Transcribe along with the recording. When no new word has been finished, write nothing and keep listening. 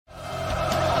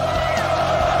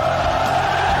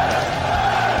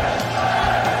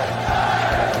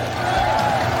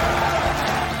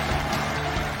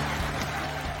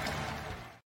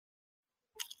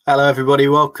Hello, everybody.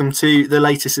 Welcome to the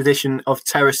latest edition of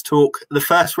Terrace Talk. The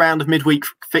first round of midweek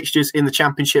fixtures in the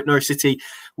Championship. Norwich City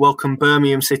welcome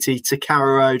Birmingham City to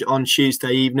Carrow Road on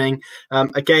Tuesday evening.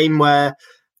 A game where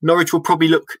Norwich will probably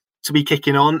look to be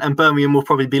kicking on, and Birmingham will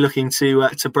probably be looking to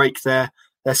break their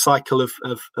cycle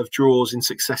of draws in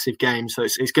successive games. So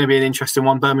it's going to be an interesting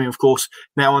one. Birmingham, of course,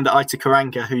 now under Aitor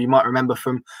Karanka, who you might remember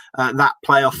from that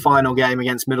playoff final game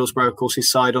against Middlesbrough, of course, his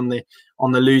side on the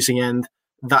losing end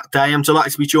that day. I'm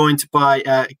delighted to be joined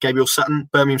by Gabriel Sutton,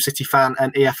 Birmingham City fan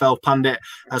and EFL pundit,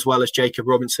 as well as Jacob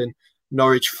Robinson,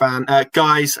 Norwich fan.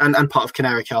 Guys, and part of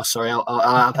Canary Cast, sorry, I'll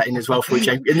add that in as well for you,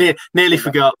 Jacob. Nearly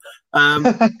forgot.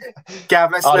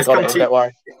 Gav, let's come to you. Don't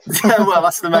worry. Well,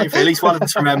 that's the main thing. At least one of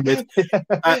us remembered.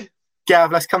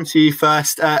 Gav, let's come to you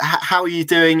first. How are you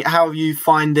doing? How are you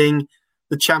finding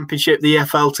the Championship, the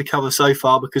EFL to cover so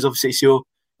far? Because obviously it's your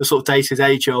sort of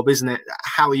day-to-day job, isn't it?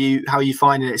 How are you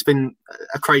finding it? It's been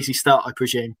a crazy start, I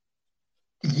presume.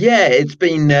 Yeah, it's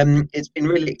been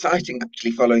really exciting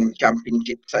actually following the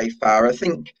Championship so far. I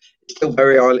think it's still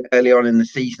very early on in the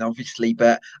season, obviously,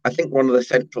 but I think one of the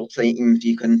central themes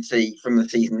you can see from the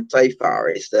season so far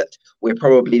is that we're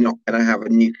probably not going to have a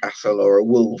Newcastle or a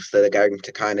Wolves that are going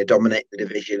to kind of dominate the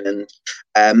division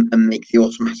and make the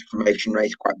automatic promotion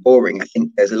race quite boring. I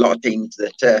think there's a lot of teams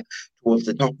that are towards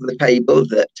the top of the table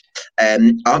that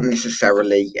aren't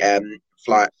necessarily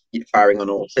firing on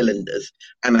all cylinders,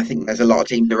 and I think there's a lot of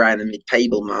teams around the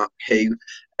mid-table mark who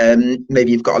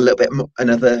maybe you've got a little bit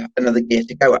another gear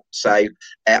to go up. So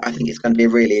I think it's going to be a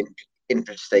really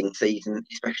interesting season,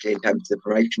 especially in terms of the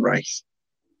promotion race.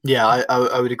 Yeah,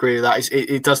 I would agree with that.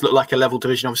 It does look like a level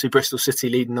division. Obviously, Bristol City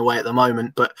leading the way at the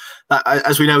moment. But that,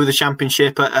 as we know with the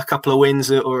Championship, a couple of wins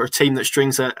or a team that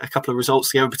strings a couple of results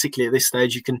together, particularly at this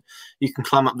stage, you can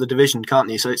climb up the division, can't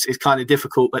you? So it's kind of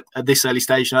difficult at this early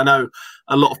stage. And I know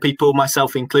a lot of people,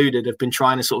 myself included, have been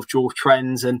trying to sort of draw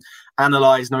trends and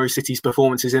analyse Norwich City's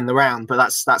performances in the round. But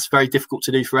that's very difficult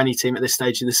to do for any team at this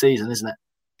stage of the season, isn't it?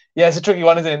 Yeah, it's a tricky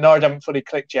one, isn't it? Norwich haven't fully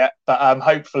clicked yet, but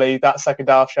hopefully that second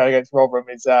half show against Rotherham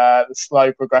is the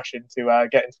slow progression to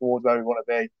getting towards where we want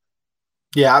to be.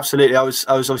 Yeah, absolutely. I was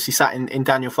obviously sat in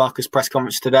Daniel Farke's press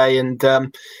conference today, and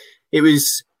it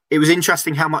was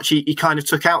interesting how much he kind of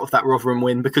took out of that Rotherham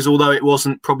win, because although it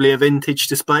wasn't probably a vintage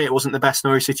display, it wasn't the best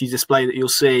Norwich City display that you'll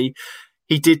see,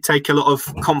 he did take a lot of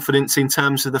confidence in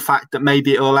terms of the fact that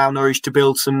maybe it'll allow Norwich to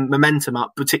build some momentum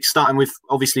up, particularly starting with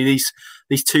obviously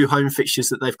these two home fixtures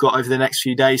that they've got over the next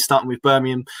few days, starting with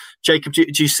Birmingham. Jacob, do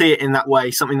you see it in that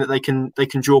way, something that they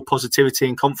can draw positivity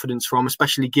and confidence from,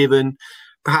 especially given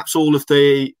perhaps all of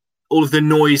the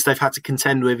noise they've had to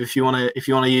contend with, if you want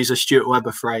to use a Stuart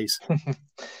Webber phrase?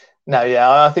 No,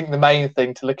 yeah, I think the main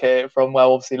thing to look at it from,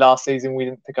 well, obviously last season we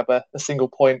didn't pick up a single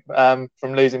point from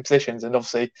losing positions, and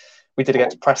obviously we did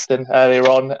against Preston earlier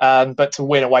on, but to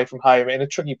win away from home in a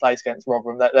tricky place against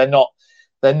Rotherham, they're not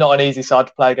an easy side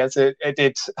to play against. It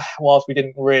did, whilst we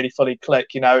didn't really fully click,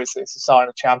 it's a sign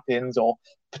of champions or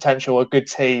potential a good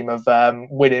team of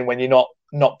winning when you're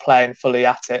not playing fully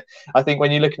at it. I think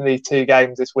when you look at these two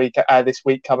games this week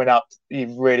coming up,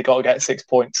 you've really got to get 6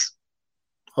 points.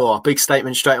 Oh, a big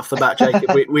statement straight off the bat,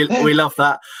 Jacob. we love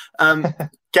that.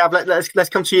 Gab, let's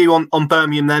come to you on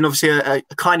Birmingham then. Obviously, a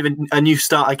kind of a new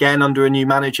start again under a new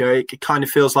manager. It kind of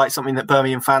feels like something that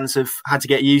Birmingham fans have had to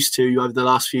get used to over the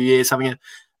last few years, having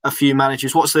a few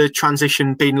managers. What's the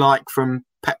transition been like from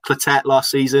Pep Clotet last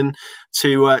season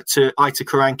to Aitor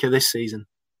Karanka this season?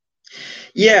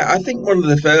 Yeah, I think one of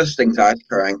the first things Aitor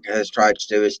Karanka has tried to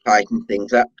do is tighten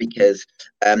things up, because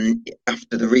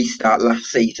after the restart last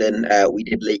season, we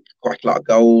did leak quite a lot of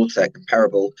goals, a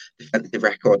comparable defensive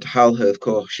record to Hull, who of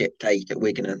course shipped 8 at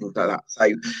Wigan and things like that.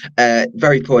 So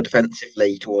very poor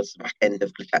defensively towards the back end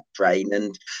of Clotet's reign,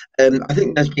 and I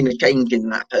think there's been a change in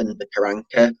that under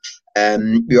Karanka.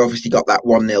 We obviously got that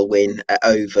 1-0 win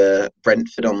over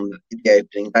Brentford on the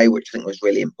opening day, which I think was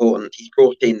really important. He's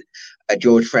brought in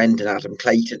George Friend and Adam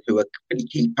Clayton, who are pretty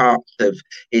key parts of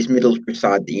his Middlesbrough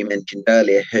side that you mentioned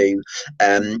earlier, who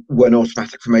won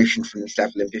automatic promotion from this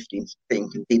level in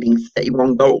 15-16, conceding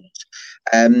 31 goals.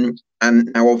 And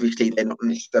now, obviously, they're not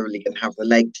necessarily going to have the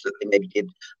legs that they maybe did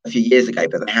a few years ago,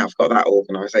 but they have got that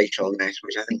organisational mess,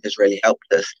 which I think has really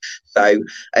helped us. So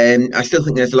I still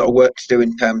think there's a lot of work to do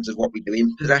in terms of what we do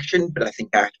in possession, but I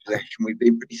think out of possession we've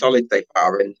been pretty solid so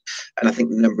far. And I think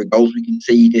the number of goals we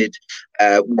conceded,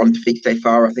 one defeat so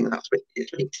far, I think that's what it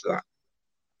leads to that.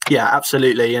 Yeah,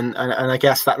 absolutely. And I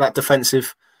guess that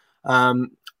defensive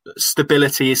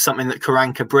stability is something that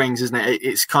Karanka brings, isn't it?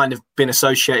 It's kind of been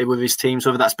associated with his teams,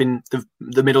 whether that's been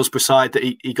the Middlesbrough side that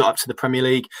he got up to the Premier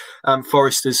League,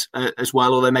 Forest as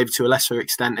well, although maybe to a lesser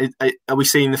extent. Are we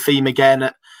seeing the theme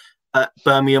again at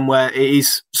Birmingham, where it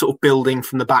is sort of building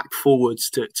from the back forwards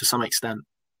to some extent?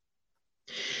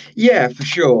 Yeah, for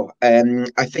sure.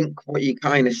 I think what you're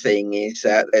kind of seeing is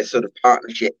there's sort of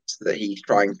partnerships that he's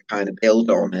trying to kind of build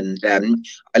on. And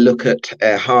I look at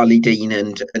Harley Dean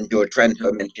and George Trent, who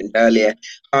I mentioned earlier.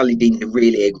 Harley Dean's a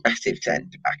really aggressive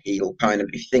centre back. He'll kind of,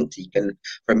 if he thinks he can,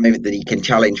 from a moment that he can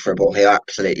challenge for a ball, he'll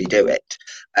absolutely do it.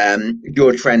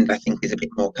 George Trent, I think, is a bit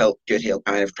more cultured. He'll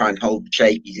kind of try and hold the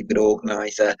shape. He's a good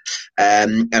organiser.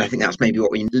 And I think that's maybe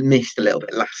what we missed a little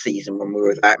bit last season when we were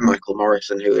without Michael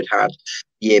Morrison, who had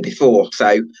year before.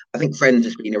 So I think Friends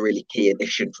has been a really key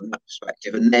addition from that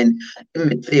perspective. And then in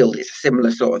midfield, it's a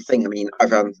similar sort of thing. I mean,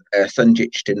 Ivan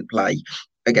Sunjic didn't play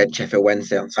against Sheffield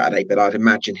Wednesday on Saturday, but I'd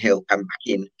imagine he'll come back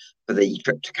in for the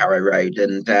trip to Carrow Road.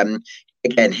 And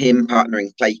again, him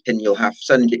partnering Clayton, you'll have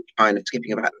Sunjic kind of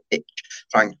skipping about the pitch,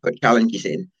 trying to put challenges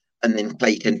in, and then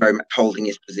Clayton very much holding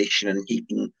his position and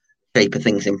keeping shape of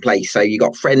things in place. So you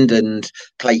got Friend and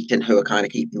Clayton who are kind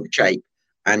of keeping the shape,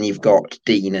 and you've got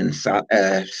Dean and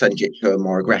Sunjic who are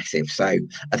more aggressive. So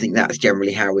I think that's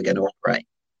generally how we're going to operate.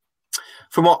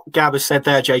 From what Gab has said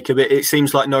there, Jacob, it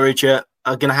seems like Norwich are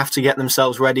going to have to get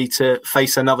themselves ready to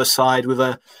face another side with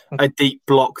a deep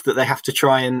block that they have to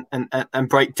try and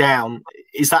break down.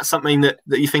 Is that something that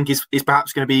you think is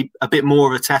perhaps going to be a bit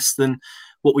more of a test than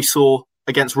what we saw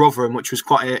against Rotherham, which was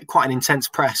quite an intense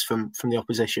press from the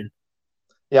opposition?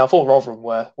 Yeah, I thought Rotherham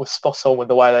were spot on with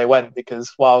the way they went,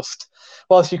 because whilst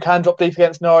you can drop deep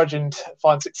against Norwich and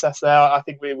find success there, I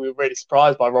think we were really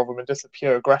surprised by Rotherham and just the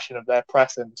pure aggression of their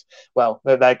press. And, well,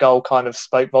 their goal kind of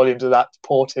spoke volumes of that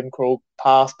poor Tim Krul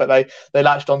pass, but they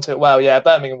latched onto it well. Yeah,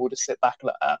 Birmingham will just sit back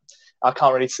and I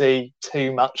can't really see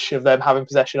too much of them having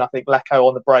possession. I think Lecco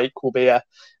on the break will be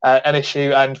an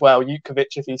issue, and, well,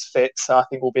 Jutkovic, if he's fit, I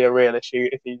think will be a real issue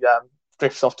if he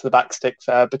drifts off to the back stick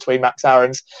between Max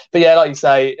Aarons. But yeah, like you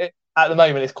say, at the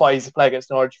moment it's quite easy to play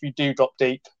against Norwich. If you do drop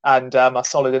deep and are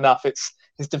solid enough, it's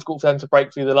difficult for them to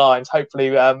break through the lines.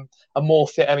 Hopefully a more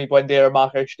fit Emi Buendia and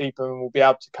Marco Stiepermann will be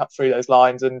able to cut through those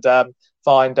lines and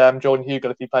find Jordan Hugill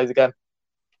if he plays again.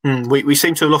 We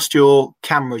seem to have lost your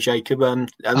camera, Jacob. I'm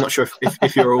not sure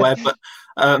if you're aware, but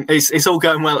it's all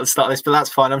going well at the start of this, but that's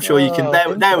fine. I'm sure you can.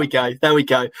 There we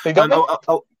go.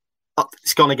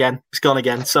 It's gone again.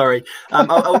 Sorry. I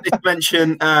wanted to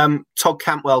mention Todd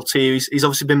Cantwell to you. He's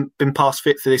obviously been past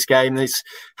fit for this game. He's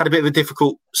had a bit of a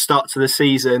difficult start to the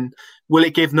season. Will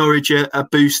it give Norwich a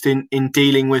boost in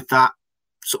dealing with that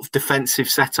sort of defensive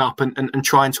setup and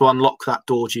trying to unlock that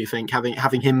door, do you think,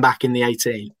 having him back in the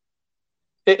 18?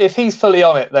 If he's fully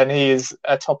on it, then he is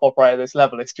a top operator at this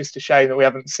level. It's just a shame that we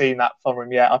haven't seen that from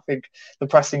him yet. I think the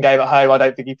Preston game at home, I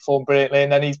don't think he performed brilliantly,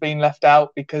 and then he's been left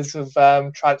out because of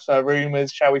transfer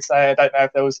rumours, shall we say. I don't know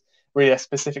if there was really a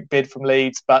specific bid from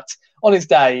Leeds, but on his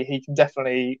day, he can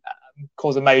definitely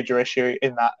cause a major issue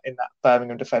in that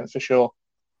Birmingham defence for sure.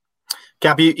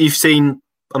 Gab, you've seen,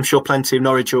 I'm sure, plenty of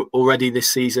Norwich already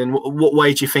this season. What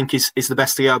way do you think is the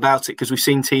best to go about it? Because we've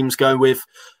seen teams go with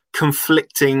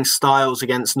conflicting styles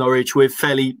against Norwich with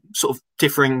fairly sort of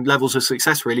differing levels of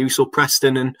success, really. We saw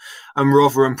Preston and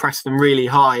Rotherham press them really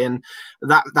high, and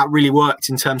that really worked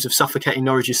in terms of suffocating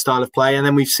Norwich's style of play. And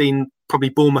then we've seen probably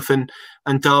Bournemouth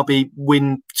and Derby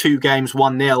win 2 games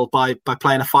 1-0 by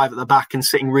playing a 5 at the back and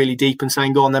sitting really deep and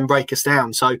saying, go on, then break us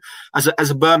down. So as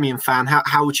a Birmingham fan,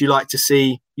 how would you like to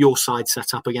see your side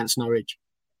set up against Norwich?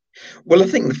 Well, I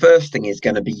think the first thing is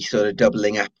going to be sort of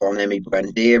doubling up on Emi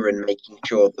Buendia and making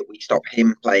sure that we stop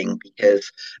him playing, because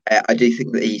I do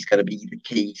think that he's going to be the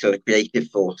key sort of creative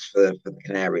force for the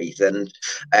Canaries. And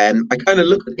I kind of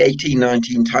look at the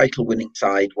 18-19 title winning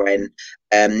side when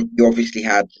you obviously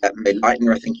had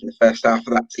Leitner, I think, in the first half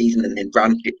of that season, and then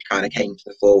Vrancic kind of came to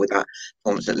the fore with that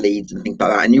performance at Leeds and things like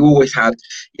that. And you always had,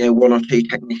 1 or 2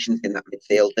 technicians in that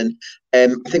midfield. And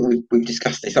I think we've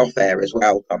discussed this off air as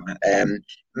well, Tom.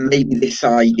 Maybe this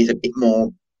side is a bit more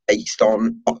based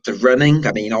on lots of running.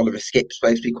 I mean, Oliver Skipp's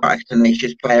supposed to be quite a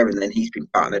tenacious player, and then he's been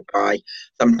partnered by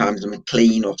sometimes a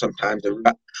McLean or sometimes a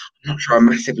Rutt. I'm not sure I'm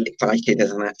massively excited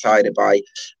as an outsider by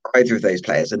either of those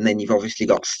players. And then you've obviously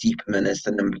got Stiepermann as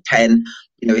the number 10.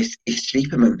 Is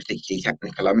Stiepermann particularly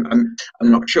technical? I'm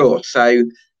not sure. So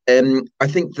I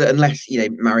think that unless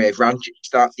Mario Vrancic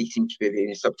starts, he seems to be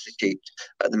being a substitute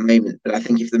at the moment. But I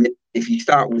think if you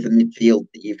start with the midfield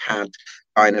that you've had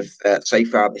kind of so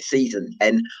far this season,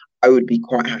 then I would be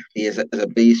quite happy as a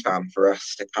Blues fan for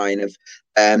us to kind of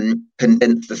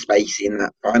condense the space in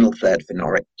that final third for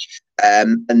Norwich,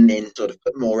 and then sort of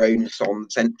put more onus on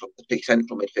the 2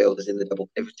 central midfielders in the double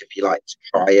pivot, if you like, to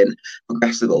try and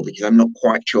progress the ball, because I'm not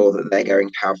quite sure that they're going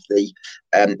to have the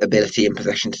ability and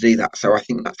possession to do that. So I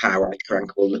think that's how I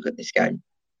will look at this game.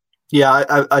 Yeah,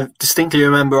 I distinctly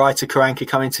remember Aitor Karanka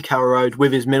coming to Carrow Road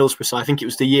with his Middlesbrough side. I think it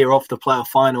was the year of the playoff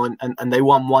final, and they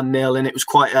won 1-0, and it was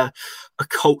quite a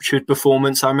cultured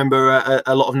performance. I remember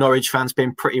a lot of Norwich fans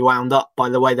being pretty wound up by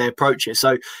the way they approach it.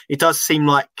 So it does seem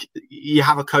like you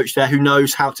have a coach there who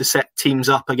knows how to set teams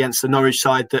up against the Norwich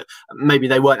side that maybe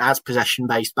they weren't as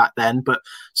possession-based back then, but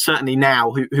certainly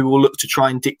now who will look to try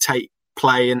and dictate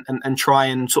play and try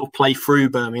and sort of play through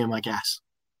Birmingham, I guess.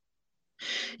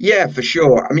 Yeah, for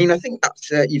sure. I mean, I think that's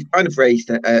you've kind of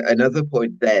raised another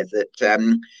point there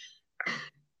that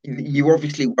you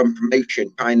obviously won promotion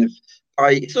kind of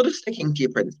by sort of sticking to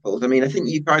your principles. I mean, I think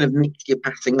you kind of mixed your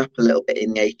passing up a little bit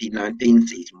in the 18-19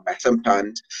 season, where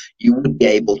sometimes you would be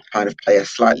able to kind of play a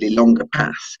slightly longer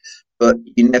pass, but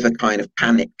you never kind of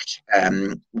panicked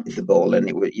with the ball, and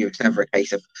it was never a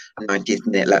case of 90th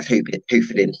minute, let's hoof it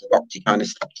into the box. You kind of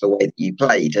stopped the way that you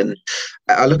played. And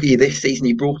I look at you this season,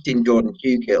 you brought in Jordan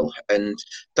Hugill, and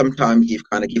sometimes you've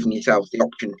kind of given yourself the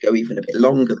option to go even a bit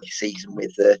longer this season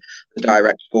with the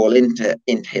direct ball into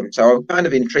him. So I'm kind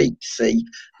of intrigued to see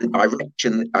the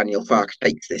direction that Daniel Farke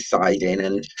takes this side in.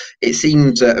 And it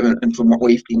seems, and from what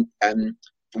we've been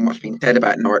from what's been said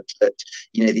about Norwich, that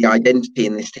the identity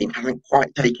in this team hasn't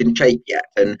quite taken shape yet,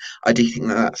 and I do think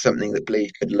that that's something that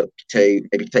Blues could look to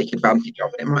maybe take advantage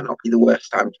of. It might not be the worst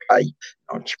time to play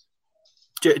Norwich.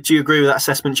 Do you agree with that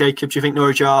assessment, Jacob? Do you think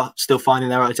Norwich are still finding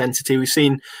their identity? We've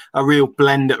seen a real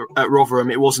blend at Rotherham.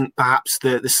 It wasn't perhaps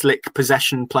the slick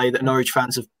possession play that Norwich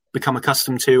fans have become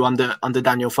accustomed to under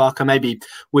Daniel Farke. Maybe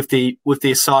with the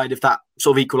aside of that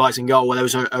sort of equalising goal, where there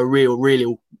was a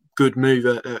real good move,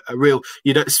 a real,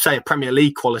 you don't say a Premier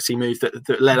League quality move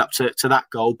that led up to that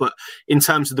goal. But in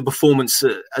terms of the performance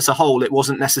as a whole, it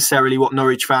wasn't necessarily what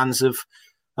Norwich fans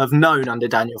have known under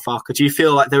Daniel Farke. Do you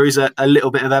feel like there is a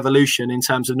little bit of evolution in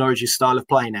terms of Norwich's style of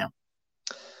play now?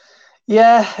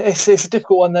 Yeah, it's a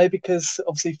difficult one though, because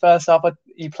obviously first half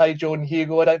you play Jordan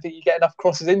Hugill. I don't think you get enough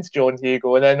crosses into Jordan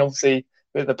Hugill, and then obviously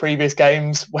with the previous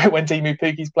games when Timu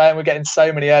Puki's playing, we're getting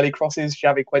so many early crosses,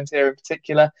 Xavi Quintero in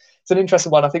particular. It's an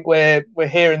interesting one. I think we're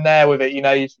here and there with it.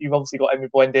 You've obviously got Emi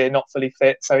Buendia not fully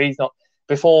fit, so he's not.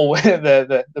 Before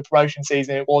the promotion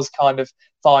season, it was kind of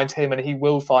find him, and he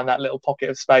will find that little pocket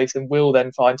of space and will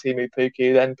then find Timu Puki,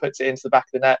 who then puts it into the back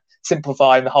of the net,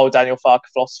 simplifying the whole Daniel Farke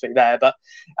philosophy there. But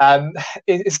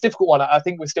it's a difficult one. I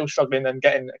think we're still struggling and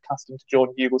getting accustomed to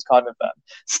Jordan Hugill's kind of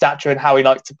stature and how he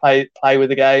likes to play with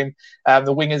the game.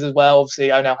 The wingers as well, obviously,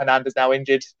 Onel Hernandez now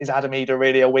injured. Is Adam Eder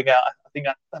really a winger? I think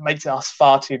that makes us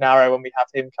far too narrow when we have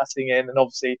him cutting in, and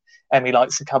obviously Emi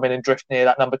likes to come in and drift near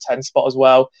that number 10 spot as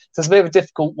well. So it's a bit of a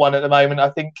difficult one at the moment. I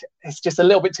think it's just a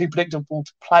little bit too predictable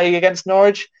to play against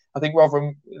Norwich. I think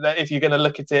Rotherham, if you're going to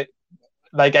look at it,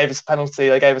 they gave us a penalty,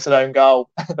 they gave us an own goal,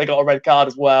 they got a red card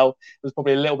as well. There's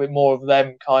probably a little bit more of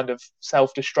them kind of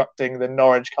self-destructing than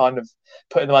Norwich kind of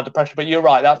putting them under pressure. But you're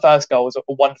right, that first goal was a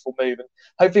wonderful move, and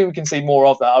hopefully we can see more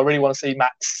of that. I really want to see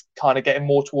Max kind of getting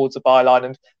more towards the byline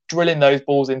and drilling those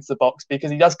balls into the box,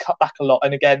 because he does cut back a lot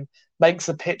and again makes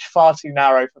the pitch far too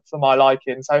narrow for my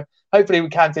liking. So hopefully we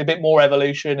can see a bit more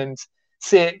evolution and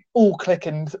see it all click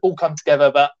and all come together.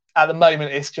 But at the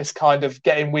moment, it's just kind of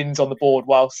getting wins on the board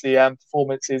whilst the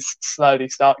performances slowly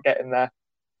start getting there.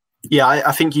 Yeah,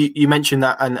 I think you mentioned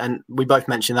that, and we both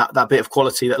mentioned that bit of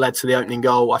quality that led to the opening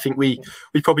goal. I think we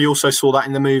probably also saw that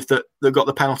in the move that got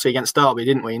the penalty against Derby,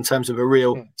 didn't we? In terms of a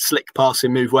real slick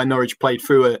passing move where Norwich played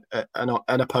through an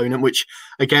opponent, which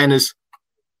again, as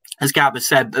Gab has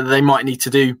said, they might need to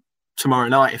do tomorrow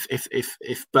night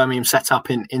if Birmingham set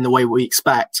up in the way we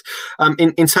expect.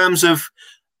 In terms of,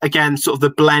 again, sort of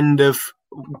the blend of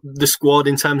the squad,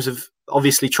 in terms of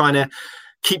obviously trying to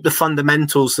keep the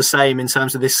fundamentals the same in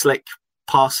terms of this slick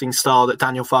passing style that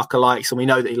Daniel Farke likes, and we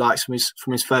know that he likes from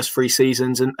his first 3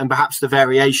 seasons, and perhaps the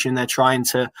variation they're trying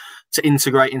to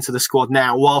integrate into the squad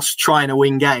now whilst trying to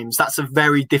win games. That's a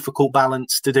very difficult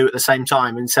balance to do at the same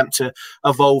time, and attempt to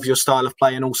evolve your style of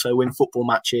play and also win football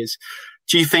matches.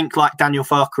 Do you think, like Daniel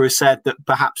Farke has said, that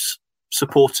perhaps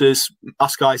supporters,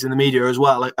 us guys in the media as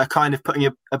well, are kind of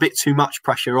putting a bit too much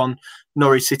pressure on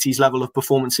Norwich City's level of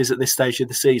performances at this stage of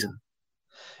the season?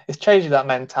 It's changing that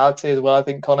mentality as well, I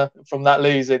think, Connor, from that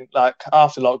losing, like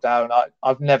after lockdown,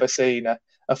 I've never seen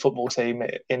a football team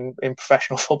in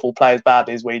professional football play as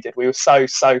badly as we did. We were so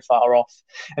far off,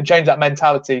 and change that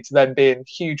mentality to then being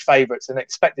huge favourites and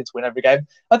expected to win every game.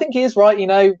 I think he is right,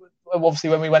 obviously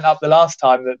when we went up the last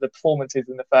time, the performances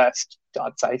in the first,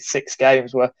 I'd say, 6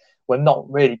 games were not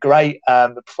really great.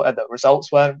 The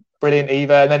results weren't brilliant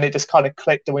either, and then it just kind of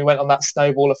clicked and we went on that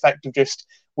snowball effect of just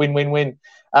win.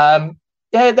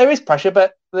 Yeah, there is pressure,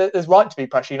 but there's right to be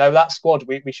pressure. That squad,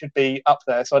 we should be up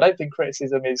there. So I don't think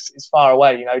criticism is far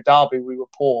away. Derby, we were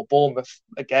poor. Bournemouth,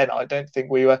 again, I don't think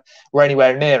we were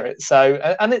anywhere near it. So,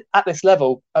 at this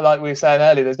level, like we were saying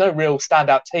earlier, there's no real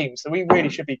standout team. So we really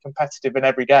should be competitive in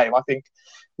every game. I think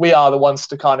we are the ones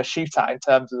to kind of shoot at in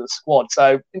terms of the squad.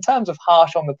 So in terms of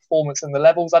harsh on the performance and the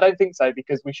levels, I don't think so,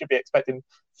 because we should be expecting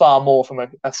far more from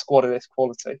a squad of this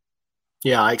quality.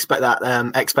 Yeah, I expect that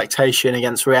expectation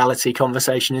against reality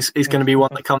conversation is going to be one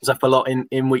that comes up a lot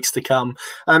in weeks to come.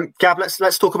 Gab,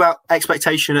 let's talk about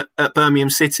expectation at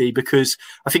Birmingham City, because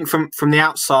I think from the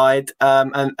outside,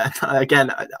 and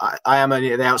again, I am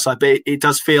only at the outside, but it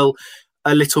does feel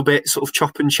a little bit sort of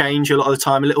chop and change a lot of the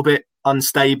time, a little bit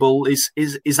unstable. Is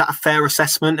that a fair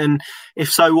assessment? And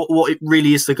if so, what it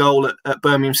really is the goal at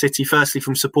Birmingham City, firstly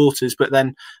from supporters, but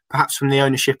then perhaps from the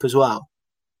ownership as well?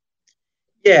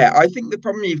 Yeah, I think the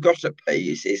problem you've got at play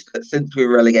is that since we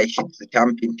were relegation to the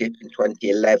Championship in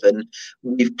 2011,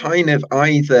 we've kind of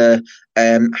either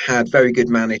had very good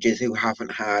managers who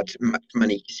haven't had much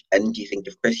money to spend. You think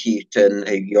of Chris Hughton,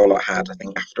 who you all had, I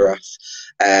think, after us,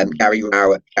 Gary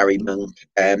Rowett, Gary Monk.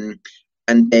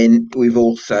 And then we've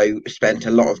also spent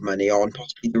a lot of money on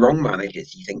possibly the wrong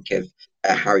managers. You think of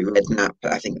Harry Redknapp.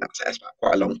 I think that's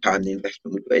quite a long time, the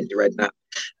investment we put into Redknapp.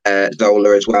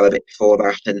 Zola as well a bit before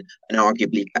that, and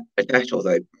arguably Cadet,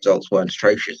 although results weren't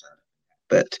atrocious,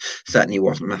 but certainly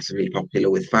wasn't massively popular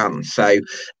with fans. So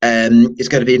it's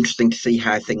going to be interesting to see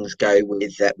how things go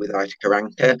with Ita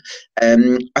Karanka.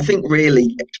 I think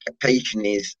really the expectation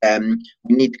is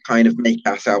we need to kind of make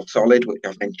ourselves solid, which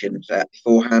I've mentioned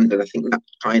beforehand, and I think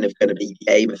that's kind of going to be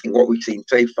the aim. I think what we've seen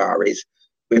so far is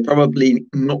we're probably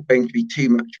not going to be too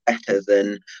much better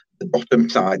than the bottom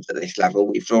sides at this level.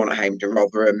 We've drawn at home to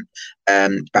Rotherham,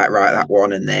 about right that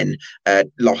one, and then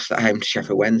lost at home to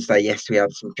Sheffield Wednesday. Yes, we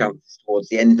had some chances towards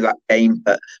the end of that game,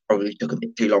 but probably took a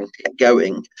bit too long to get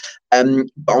going.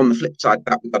 But on the flip side of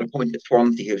that, we've got a point at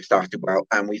Swansea, who started well,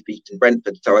 and we've beaten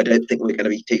Brentford. So I don't think we're going to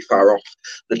be too far off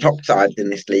the top sides in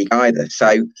this league either.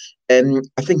 So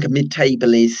I think a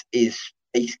mid-table is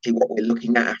basically what we're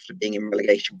looking at after being in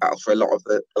relegation battle for a lot of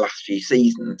the last few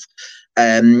seasons.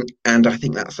 And I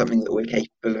think that's something that we're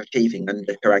capable of achieving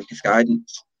under Karanka's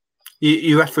guidance.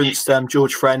 You referenced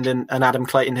George Friend and Adam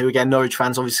Clayton, who, again, Norwich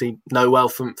fans obviously know well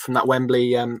from that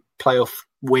Wembley playoff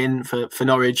win for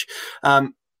Norwich.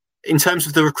 In terms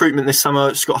of the recruitment this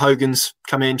summer, Scott Hogan's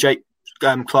come in, Jake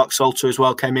Clark-Salter as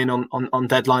well came in on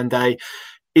deadline day.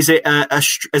 Has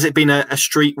it been a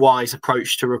streetwise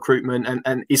approach to recruitment,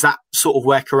 and is that sort of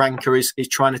where Karanka is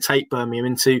trying to take Birmingham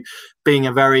into being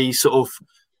a very sort of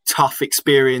tough,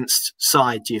 experienced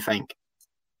side, do you think?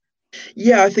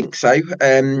 Yeah, I think so.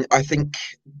 I think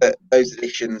that those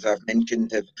additions I've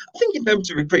mentioned I think in terms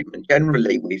of recruitment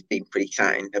generally, we've been pretty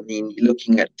sound. I mean, you're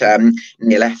looking at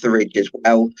Neil Etheridge as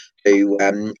well, who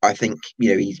I think,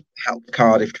 he's helped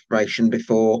Cardiff to promotion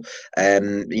before. I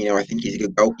think he's a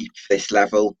good goalkeeper for this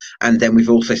level. And then we've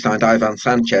also signed Ivan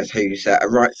Sanchez, who's a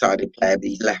right-sided player, but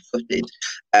he's left-footed.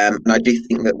 And I do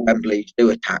think that Wembley do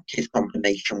attack his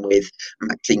combination with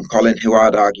Maxime Collin, who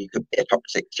I'd argue could be a top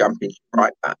 6 championship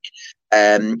right back.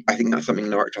 I think that's something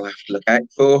Norwich will have to look out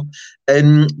for.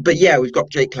 But yeah, we've got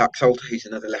Jake Clark-Salter, who's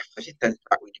another left-footed centre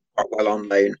back. We did quite well on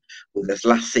loan with us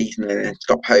last season, and then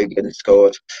Scott Hogan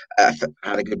scored, had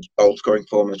a good goal-scoring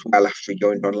form as well after he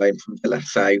joined on loan from Villa.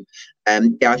 So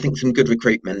I think some good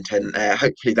recruitment, and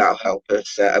hopefully that'll help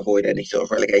us avoid any sort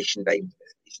of relegation danger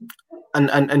this season.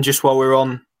 And just while we're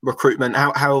on recruitment,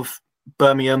 how have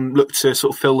Birmingham looked to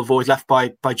sort of fill the void left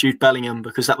by Jude Bellingham?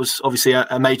 Because that was obviously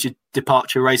a major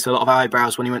departure, raised a lot of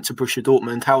eyebrows when he went to Borussia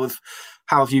Dortmund. How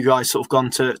have you guys sort of gone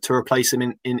to replace him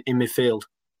in midfield?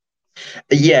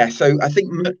 Yeah, so I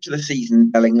think much of the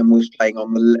season Bellingham was playing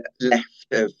on the left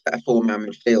of a four-man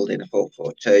midfield in a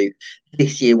 4-4-2.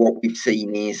 This year what we've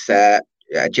seen is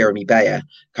Jeremy Bayer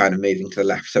kind of moving to the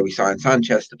left. So we signed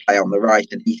Sanchez to play on the right,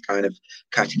 and he's kind of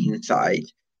cutting inside.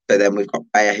 So then we've got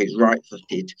Bayer, who's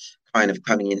right-footed, kind of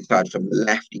coming inside from the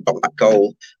left. He got that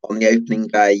goal on the opening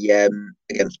day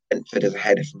against Brentford as a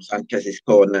header from Sanchez's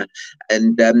corner.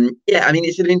 And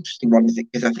it's an interesting one, isn't it?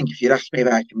 Because I think if you'd asked me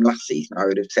about him last season, I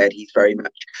would have said he's very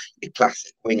much a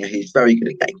classic winger who's very good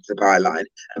at getting to the byline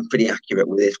and pretty accurate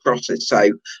with his crosses. So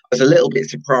I was a little bit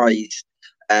surprised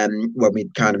when we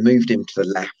kind of moved him to the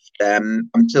left.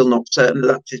 I'm still not certain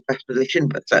that's his best position,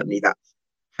 but certainly that's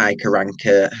how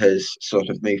Karanka has sort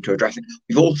of moved to address it.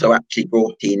 We've also actually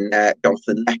brought in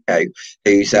Jonathan Lecco,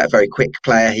 who's a very quick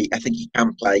player. I think he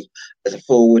can play as a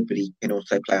forward, but he can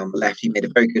also play on the left. He made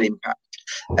a very good impact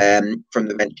from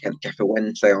the bench against Sheffield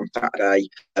Wednesday on Saturday.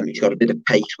 He's got a bit of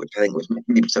pace, which I think was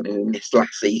maybe something we missed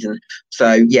last season.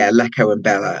 So yeah, Lecco and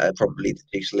Bella are probably the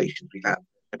two solutions we've had.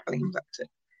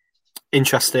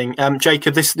 Interesting,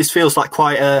 Jacob. This feels like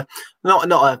quite a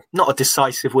not a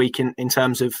decisive week in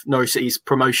terms of Norwich City's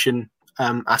promotion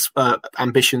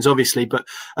ambitions, obviously, but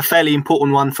a fairly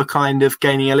important one for kind of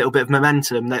gaining a little bit of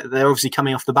momentum. They're obviously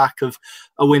coming off the back of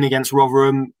a win against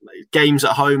Rotherham, games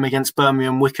at home against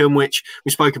Birmingham, Wickham, which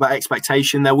we spoke about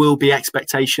expectation. There will be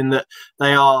expectation that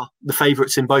they are the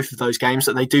favourites in both of those games,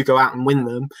 that they do go out and win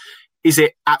them. Is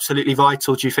it absolutely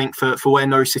vital, do you think, for where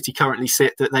Norwich City currently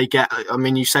sit, that they get, I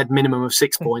mean, you said minimum of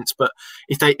 6 points, but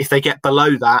if they get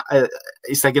below that,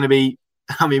 is there going to be,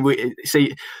 I mean,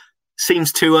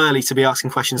 seems too early to be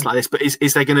asking questions like this, but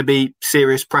is there going to be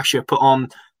serious pressure put on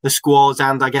the squads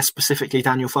and I guess specifically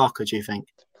Daniel Farke, do you think?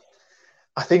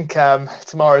 I think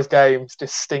tomorrow's game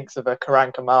just stinks of a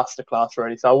Karanka masterclass,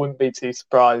 really. So I wouldn't be too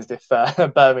surprised if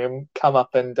Birmingham come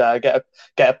up and get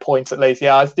a point at least.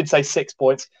 Yeah, I did say 6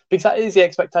 points because that is the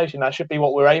expectation. That should be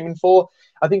what we're aiming for.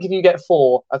 I think if you get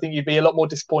 4, I think you'd be a lot more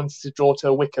disappointed to draw to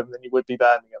a Wickham than you would be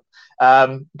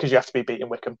Birmingham, because you have to be beating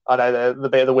Wickham. I know they're the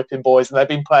bit of the whipping boys and they've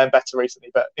been playing better recently,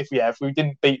 but if we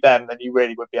didn't beat them, then you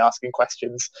really would be asking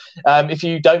questions. If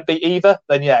you don't beat either,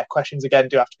 then yeah, questions again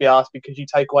do have to be asked, because you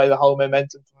take away the whole momentum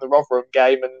from the Rotherham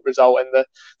game and result in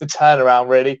the turnaround,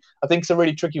 really. I think it's a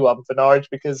really tricky one for Norwich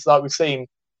because, like we've seen,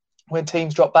 when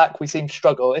teams drop back, we seem to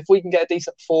struggle. If we can get a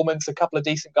decent performance, a couple of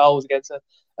decent goals against a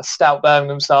stout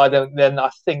Birmingham side, then I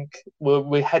think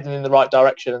we're heading in the right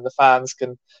direction and the fans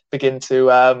can begin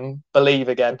to believe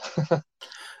again.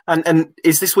 And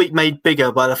is this week made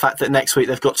bigger by the fact that next week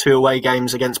they've got 2 away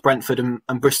games against Brentford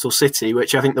and Bristol City,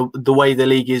 which I think the way the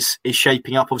league is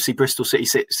shaping up, obviously Bristol City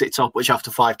sits top, which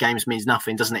after 5 games means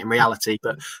nothing, doesn't it, in reality?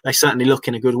 But they certainly look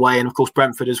in a good way. And of course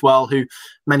Brentford as well, who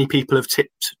many people have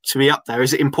tipped to be up there.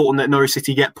 Is it important that Norwich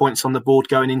City get points on the board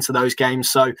going into those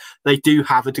games so they do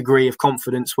have a degree of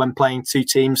confidence when playing 2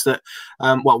 teams that,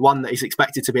 one that is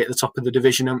expected to be at the top of the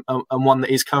division and one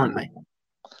that is currently?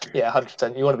 Yeah,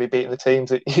 100%. You want to be beating the teams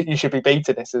that you should be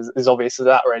beating. It's as obvious as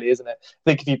that, really, isn't it? I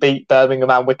think if you beat Birmingham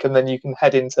and Wickham, then you can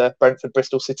head into Brentford,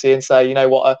 Bristol City and say, you know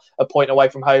what, a point away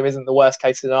from home isn't the worst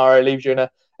case scenario, leaves you in a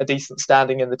decent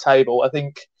standing in the table. I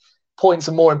think points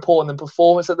are more important than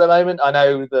performance at the moment. I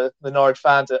know the Norwich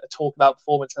fans are talking about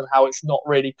performance and how it's not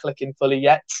really clicking fully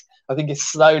yet. I think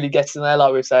it's slowly getting there,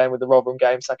 like we were saying with the Rotherham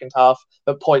game second half.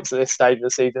 But points at this stage of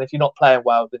the season, if you're not playing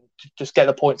well, then just get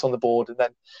the points on the board and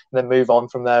then move on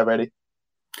from there, really.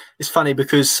 It's funny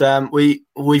because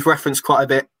we've referenced quite a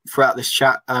bit throughout this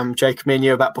chat, Jacob, me and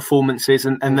you, about performances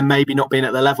and them maybe not being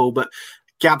at the level, but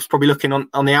Gab's probably looking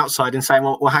on the outside and saying,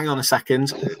 well, hang on a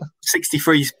second,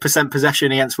 63%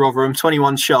 possession against Rotherham,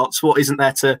 21 shots, what isn't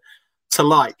there to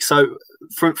like? So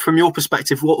from your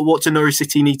perspective, what do Norwich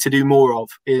City need to do more of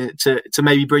to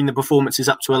maybe bring the performances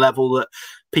up to a level that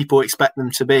people expect them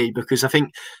to be? Because I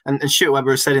think, and Stuart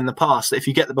Webber has said in the past, that if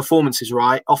you get the performances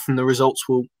right, often the results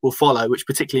will follow, which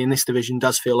particularly in this division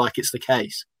does feel like it's the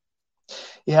case.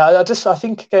 Yeah, I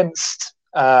think against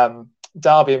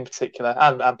Derby in particular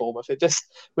and Bournemouth,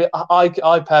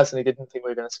 I personally didn't think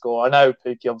we were going to score. I know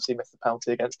Pukki obviously missed the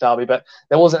penalty against Derby, but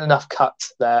there wasn't enough cut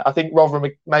there. I think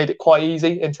Rotherham made it quite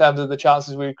easy in terms of the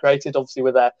chances we created, obviously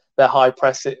with their high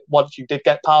press. Once you did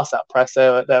get past that press,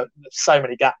 there were so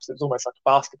many gaps. It was almost like a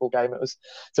basketball game.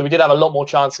 So we did have a lot more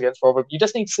chance against Rotherham. You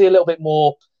just need to see a little bit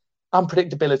more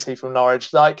unpredictability from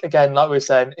Norwich. Like we were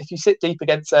saying, if you sit deep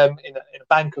against them in a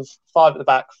bank of 5 at the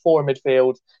back, 4 in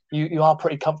midfield, you are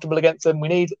pretty comfortable against them. We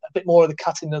need a bit more of the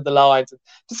cutting of the lines and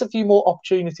just a few more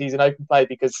opportunities in open play,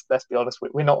 because let's be honest,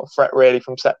 we're not a threat really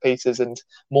from set pieces and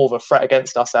more of a threat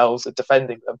against ourselves at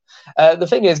defending them. The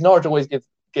thing is, Norwich always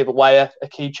give away a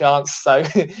key chance, so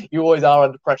you always are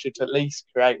under pressure to at least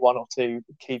create 1 or 2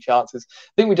 key chances.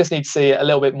 I think we just need to see a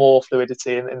little bit more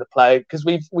fluidity in the play, because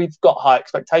we've got high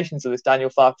expectations of this Daniel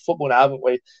Farke football now, haven't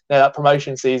we? That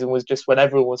promotion season was just when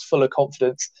everyone was full of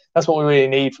confidence. That's what we really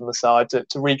need from the side to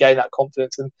regain that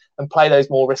confidence and play those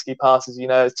more risky passes.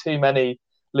 There's too many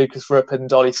Lucas Rupp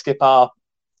and Ollie Skipper,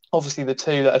 obviously the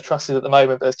 2 that are trusted at the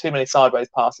moment, but there's too many sideways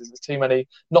passes. There's too many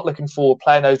not looking forward,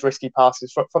 playing those risky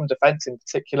passes from defence in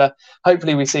particular.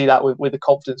 Hopefully we see that with the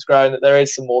confidence growing, that there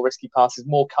is some more risky passes,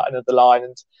 more cutting of the line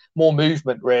and more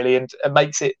movement really, and it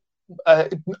makes it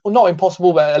not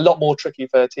impossible, but a lot more tricky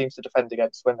for teams to defend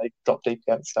against when they drop deep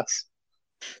against us.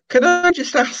 Can I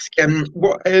just ask,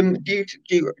 what do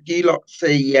you lot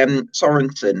see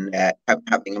Sorensen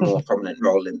having a more prominent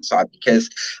role in the side? Because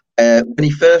when he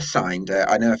first signed,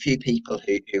 I know a few people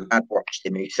who had watched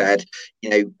him who said,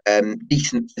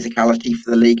 decent physicality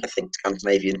for the league. I think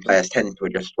Scandinavian players tend to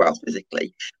adjust well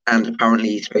physically, and apparently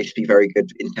he's supposed to be very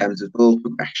good in terms of ball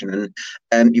progression.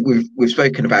 And we've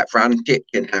spoken about Vrancic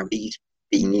and how he's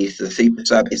being used as a super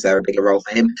sub. Is there a bigger role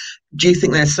for him? Do you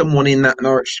think there's someone in that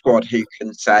Norwich squad who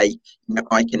can say,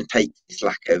 I can take this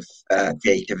lack of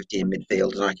creativity in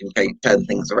midfield and I can turn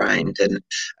things around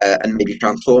and maybe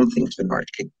transform things for Norwich?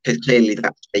 Because clearly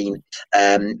that's been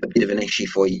a bit of an issue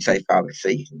for you so far this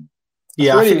season.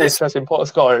 Yeah, really interesting point.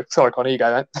 Sorry, Connor, you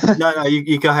go then. No,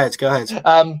 you go ahead. Go ahead.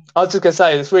 I was just going to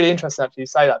say it's really interesting actually you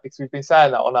say that, because we've been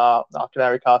saying that on our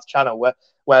Canary Cast channel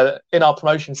where in our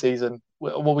promotion season,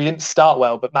 we didn't start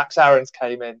well, but Max Aarons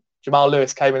came in. Jamal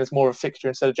Lewis came in as more of a fixture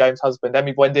instead of James Husband.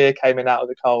 Emi Buendia came in out of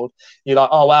the cold. You're like,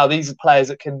 oh wow, these are players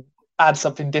that can add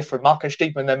something different. Marco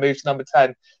Stiepman then moved to number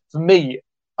 10. For me,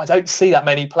 I don't see that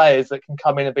many players that can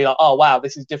come in and be like, oh wow,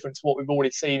 this is different to what we've already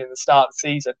seen in the start of the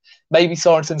season. Maybe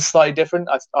Sorensen's slightly different.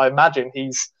 I imagine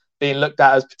he's being looked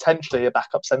at as potentially a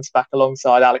backup centre-back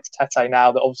alongside Alex Tete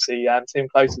now that obviously Tim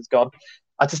Close has gone.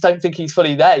 I just don't think he's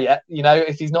fully there yet.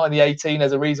 If he's not in the 18,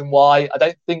 there's a reason why. I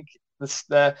don't think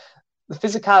the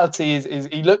physicality is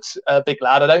he looks a big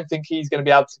lad. I don't think he's going to be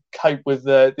able to cope with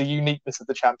the uniqueness of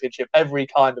the Championship. Every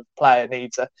kind of player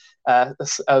needs a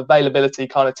availability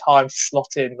kind of time to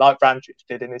slot in, like Vrancic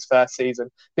did in his first season.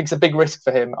 I think it's a big risk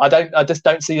for him. I just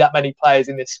don't see that many players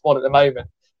in this squad at the moment,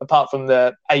 apart from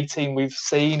the 18 we've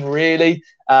seen, really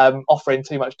offering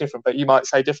too much different. But you might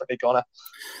say differently, Connor.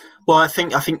 Well, I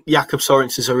think Jakob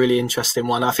Sorensen is a really interesting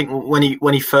one. I think when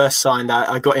he first signed,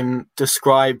 I got him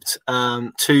described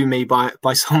to me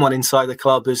by someone inside the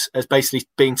club as basically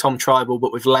being Tom Tribal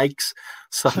but with legs.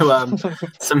 So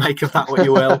make of that what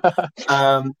you will.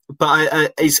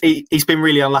 But he's been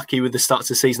really unlucky with the start of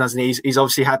the season, hasn't he? He's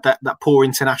obviously had that poor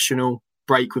international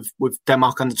break with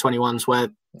Denmark under-21s where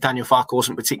Daniel Farke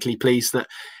wasn't particularly pleased that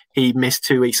he missed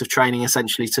 2 weeks of training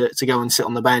essentially to go and sit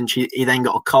on the bench. He then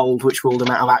got a cold, which ruled him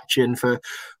out of action for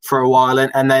a while.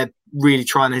 And they're really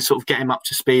trying to sort of get him up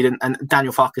to speed. And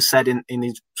Daniel Farke has said in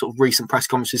his sort of recent press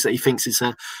conferences that he thinks it's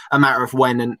a matter of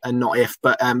when and not if.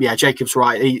 But Jacob's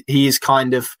right. He is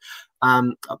kind of,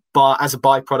 as a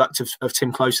byproduct of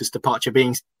Tim Close's departure,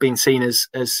 being seen as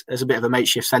a bit of a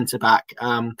makeshift centre back.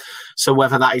 So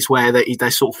whether that is where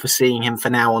they're sort of foreseeing him for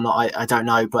now or not, I don't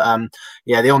know. But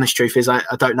the honest truth is I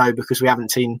don't know, because we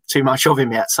haven't seen too much of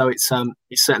him yet. So it's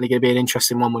certainly going to be an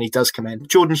interesting one when he does come in.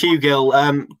 Jordan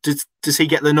Hugill, does he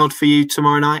get the nod for you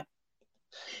tomorrow night?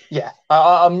 Yeah,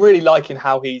 I'm really liking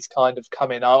how he's kind of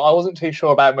come in. I wasn't too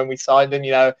sure about him when we signed him.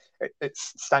 It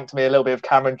stank to me a little bit of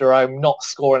Cameron Jerome not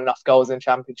scoring enough goals in the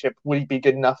Championship. Would he be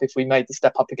good enough if we made the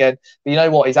step up again? But you know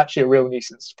what? He's actually a real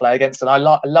nuisance to play against, and I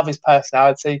love his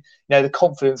personality. The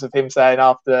confidence of him saying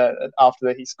after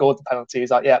he scored the penalty,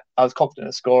 he's like, "Yeah, I was confident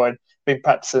of scoring. Been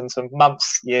practicing some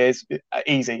months, years,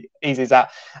 easy as that."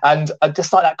 And I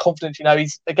just like that confidence.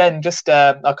 He's again just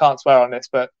I can't swear on this,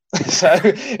 but so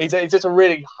he's just a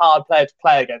really hard player to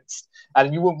play against,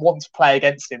 and you wouldn't want to play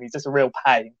against him. He's just a real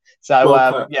pain. So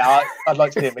I'd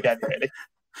like to see him again, really.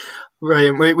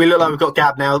 Brilliant. We look like we've got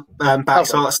Gab now back,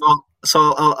 so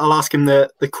I'll ask him the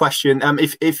question.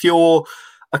 If you're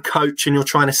a coach and you're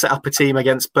trying to set up a team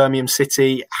against Birmingham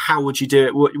City, how would you do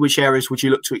it? Which areas would you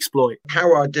look to exploit?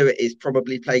 How I'd do it is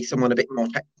probably play someone a bit more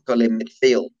technical in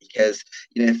midfield, because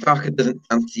Farke doesn't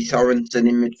fancy Sorensen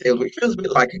in midfield, which feels a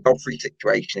bit like a Godfrey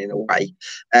situation in a way.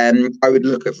 I would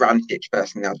look at Vrancic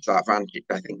personally. I'd start Vrancic.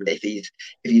 I think that if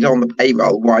he's on the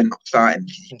payroll, why not start him?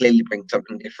 Because he clearly brings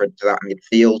something different to that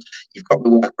midfield. You've got the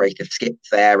work rate of Skips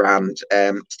there, and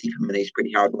Stephen who's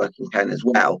pretty hard working 10 as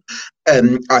well.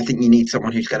 I think you need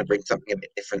someone who's going to bring something a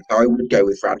bit different. So I would go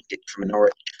with Vrancic from a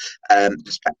Norwich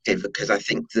perspective, because I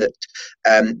think that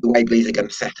the way Blues are going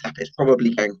to set up is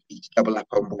probably going to be to double up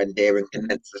on Buendia and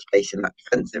condense the space in that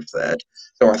defensive third.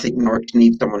 So I think Norwich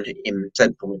needs someone in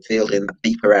central midfield in that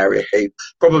deeper area who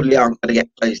probably aren't going to get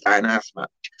closed down as much,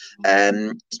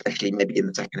 especially maybe in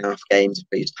the second half games if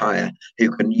Blues tire, who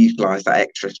can utilise that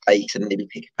extra space and maybe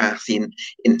pick a pass in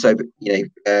so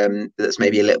that's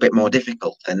maybe a little bit more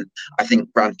difficult. And I think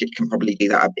Vrancic can probably do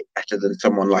that a bit better than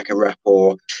someone like a Rupp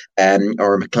or a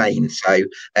McLean. So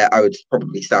I would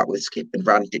probably start with Skip and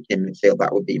Vrancic in midfield.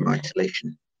 That would be my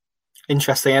solution.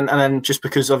 Interesting, and then just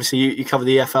because obviously you cover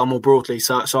the EFL more broadly,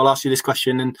 so I'll ask you this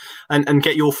question and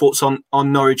get your thoughts on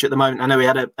Norwich at the moment. I know we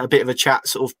had a bit of a chat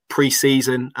sort of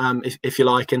pre-season, if you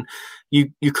like, and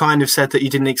you kind of said that you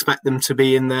didn't expect them to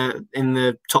be in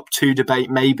the top two debate,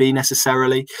 maybe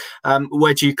necessarily.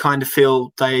 Where do you kind of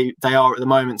feel they are at the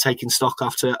moment, taking stock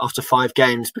after 5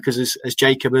 games? Because as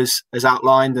Jacob has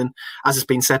outlined, and as has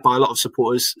been said by a lot of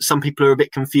supporters, some people are a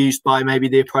bit confused by maybe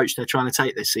the approach they're trying to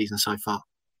take this season so far.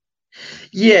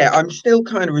 Yeah, I'm still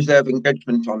kind of reserving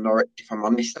judgment on Norwich, if I'm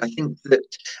honest. I think that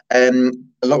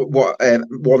a lot of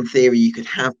one theory you could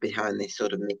have behind this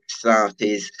sort of mixed start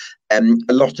is a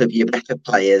lot of your better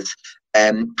players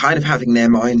kind of having their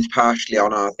minds partially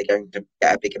on, are they going to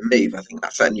get a bigger move? I think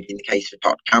that's certainly been the case for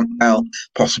Todd Campbell,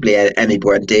 possibly Emi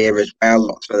Buendia as well,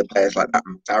 lots of other players like that,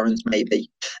 Darren's maybe.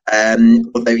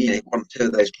 Although, one or two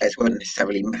of those players weren't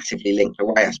necessarily massively linked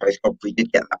away. I suppose Godfrey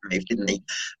did get that move, didn't he?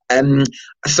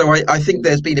 So I think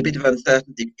there's been a bit of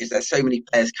uncertainty because there's so many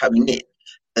players coming in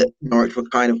that Norwich were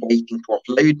kind of waiting to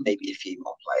offload maybe a few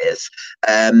more players.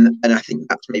 And I think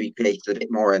that's maybe created a bit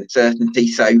more uncertainty.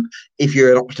 So if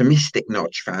you're an optimistic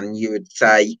Norwich fan, you would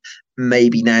say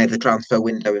maybe now the transfer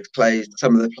window is closed,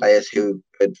 some of the players who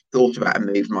had thought about a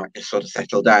move might just sort of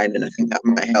settle down, and I think that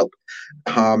might help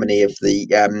the harmony of the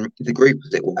group,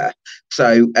 as it were.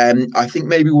 So I think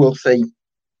maybe we'll see,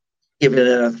 given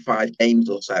another 5 games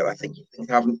or so, I think if things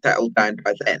haven't settled down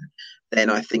by then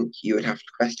I think you would have to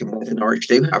question whether Norwich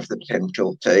do have the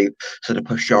potential to sort of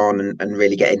push on and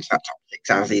really get into that top 6,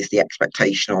 as is the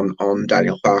expectation on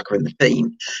Daniel Farker and the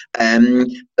team.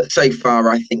 But so far,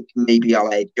 I think maybe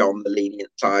I'll edge on the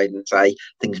lenient side and say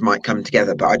things might come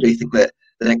together. But I do think that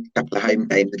the next couple of home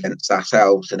games against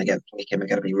ourselves and against Wickham are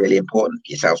going to be really important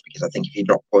for yourselves, because I think if you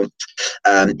drop points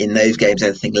in those games,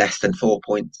 anything less than 4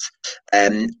 points,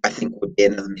 I think would be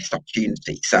another missed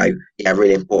opportunity. So, yeah,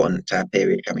 really important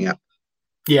period coming up.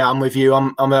 Yeah, I'm with you.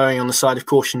 I'm erring on the side of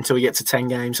caution until we get to 10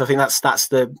 games. I think that's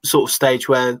the sort of stage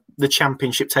where the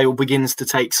championship table begins to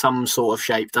take some sort of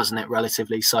shape, doesn't it,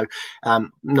 relatively? So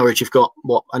Norwich have got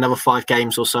another 5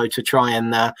 games or so to try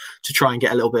and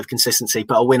get a little bit of consistency,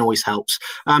 but a win always helps.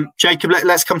 Jacob,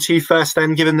 let's come to you first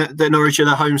then. Given that Norwich are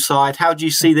the home side, how do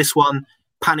you see this one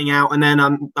panning out? And then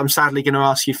I'm sadly going to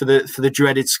ask you for the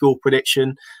dreaded score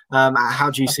prediction.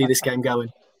 How do you see this game going?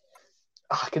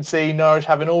 I can see Norwich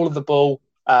having all of the ball.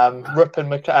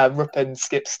 Ruppen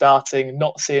skip starting,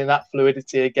 not seeing that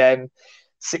fluidity again.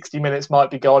 60 minutes might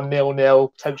be gone,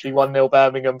 0-0, potentially 1-0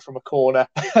 Birmingham from a corner.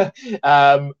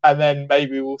 And then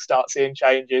maybe we'll start seeing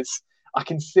changes. I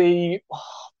can see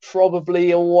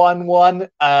probably a 1-1.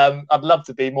 I'd love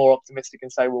to be more optimistic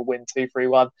and say we'll win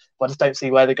 2-3-1, but I just don't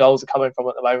see where the goals are coming from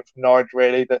at the moment from Norwich,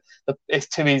 really. It's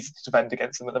too easy to defend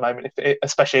against them at the moment,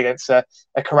 especially against a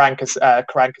Karanka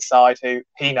side who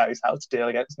he knows how to deal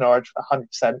against Norwich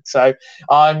 100%. So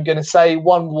I'm going to say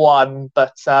 1-1,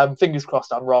 but fingers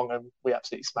crossed I'm wrong and we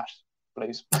absolutely smash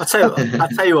Blues. I'll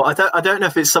tell you what. I don't know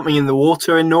if it's something in the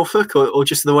water in Norfolk or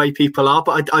just the way people are,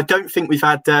 but I don't think we've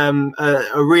had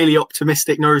a really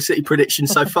optimistic Norwich City prediction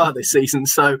so far this season.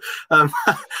 So,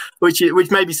 which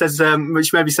maybe says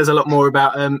a lot more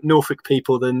about Norfolk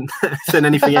people than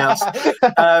anything else.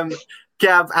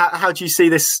 Gav, how do you see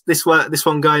this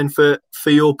one going for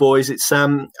your boys? It's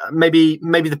maybe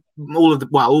all of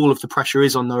the pressure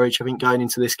is on Norwich, I think, going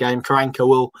into this game. Karanka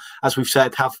will, as we've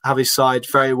said, have his side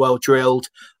very well drilled.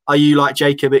 Are you, like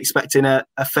Jacob, expecting a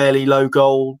fairly low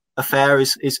goal affair?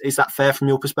 Is that fair from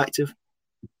your perspective?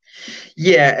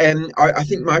 Yeah, I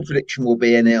think my prediction will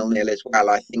be a 0-0 as well.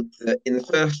 I think that in the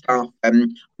first half,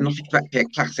 I'm not expecting a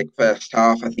classic first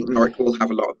half. I think Norwich will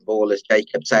have a lot of the ball, as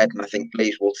Jacob said, and I think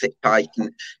Blues will sit tight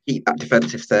and keep that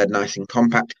defensive third nice and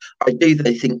compact. I do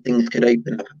think things could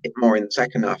open up a bit more in the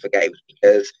second half of games,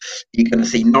 because you're going to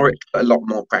see Norwich put a lot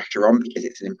more pressure on, because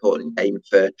it's an important game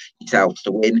for yourselves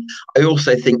to win. I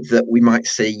also think that we might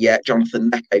see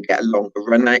Jonathan Neko get a longer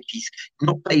run out. He's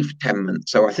not played for 10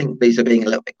 months, so I think Blues are being a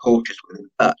little bit cautious with him,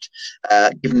 but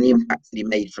given the impact that he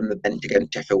made from the bench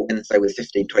against Sheffield Wednesday with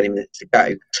 15-20 minutes to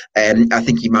go, I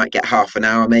think he might get half an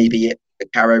hour maybe at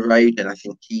Carrow Road, and I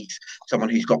think he's someone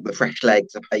who's got the fresh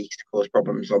legs, the pace to cause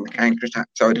problems on the counter-attack,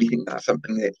 so I do think that's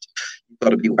something that you've got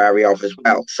to be wary of as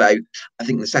well. So I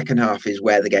think the second half is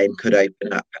where the game could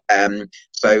open up.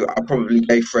 So I'll probably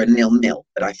go for a 0-0,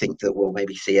 but I think that we'll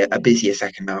maybe see a busier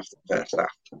second half than the first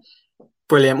half.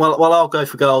 Brilliant. Well, I'll go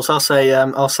for goals. I'll say a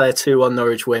 2-1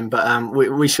 Norwich win, but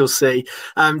we shall see.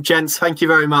 Gents, thank you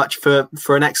very much for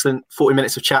an excellent 40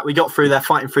 minutes of chat. We got through there,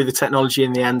 fighting through the technology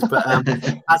in the end, but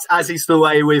as is the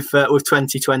way with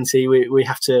 2020, we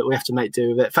have to make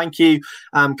do with it. Thank you,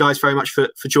 guys, very much for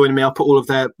joining me. I'll put all of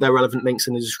their relevant links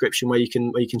in the description where you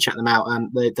can check them out.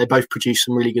 They both produce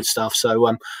some really good stuff.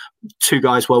 So two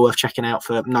guys well worth checking out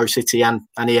for Norwich City and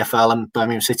EFL and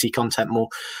Birmingham City content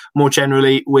more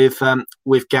generally with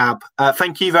Gab.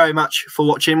 Thank you very much for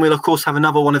watching. We'll of course have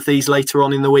another one of these later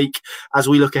on in the week as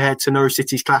we look ahead to Norwich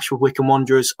City's clash with Wycombe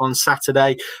Wanderers on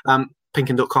Saturday.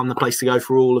 Pinkin.com, the place to go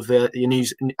for all of your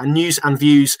news and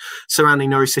views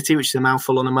surrounding Norwich City, which is a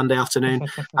mouthful on a Monday afternoon.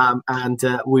 And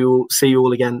we will see you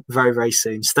all again very, very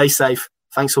soon. Stay safe.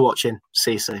 Thanks for watching.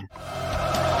 See you soon.